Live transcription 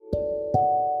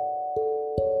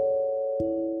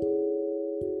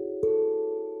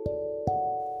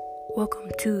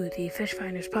Welcome to the Fish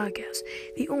Finders Podcast,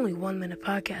 the only 1-minute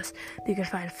podcast that you can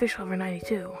find Fish Lover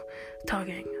 92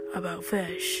 talking about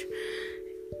fish.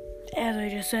 As I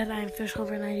just said, I'm Fish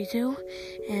Lover 92,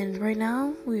 and right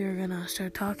now we are gonna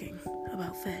start talking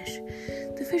about fish.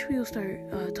 The fish we will start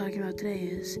talking about today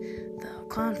is the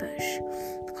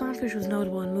clownfish. The clownfish was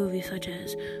notable in movies such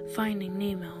as Finding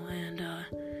Nemo and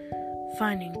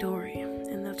Finding Dory,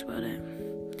 and that's about it.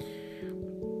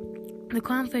 The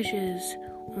clownfish is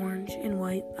orange and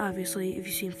white. Obviously, if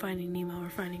you've seen Finding Nemo or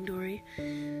Finding Dory,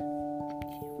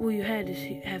 well, you had to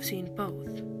have seen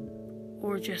both,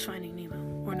 or just Finding Nemo,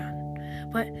 or none.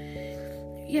 But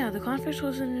yeah, the clownfish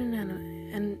was an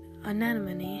anemone,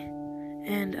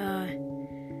 and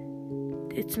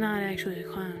it's not actually a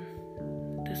clown.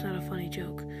 That's not a funny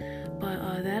joke.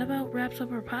 But that about wraps up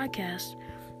our podcast,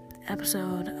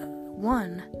 episode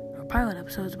 1, or pilot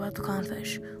episodes about the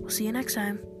clownfish. We'll see you next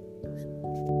time.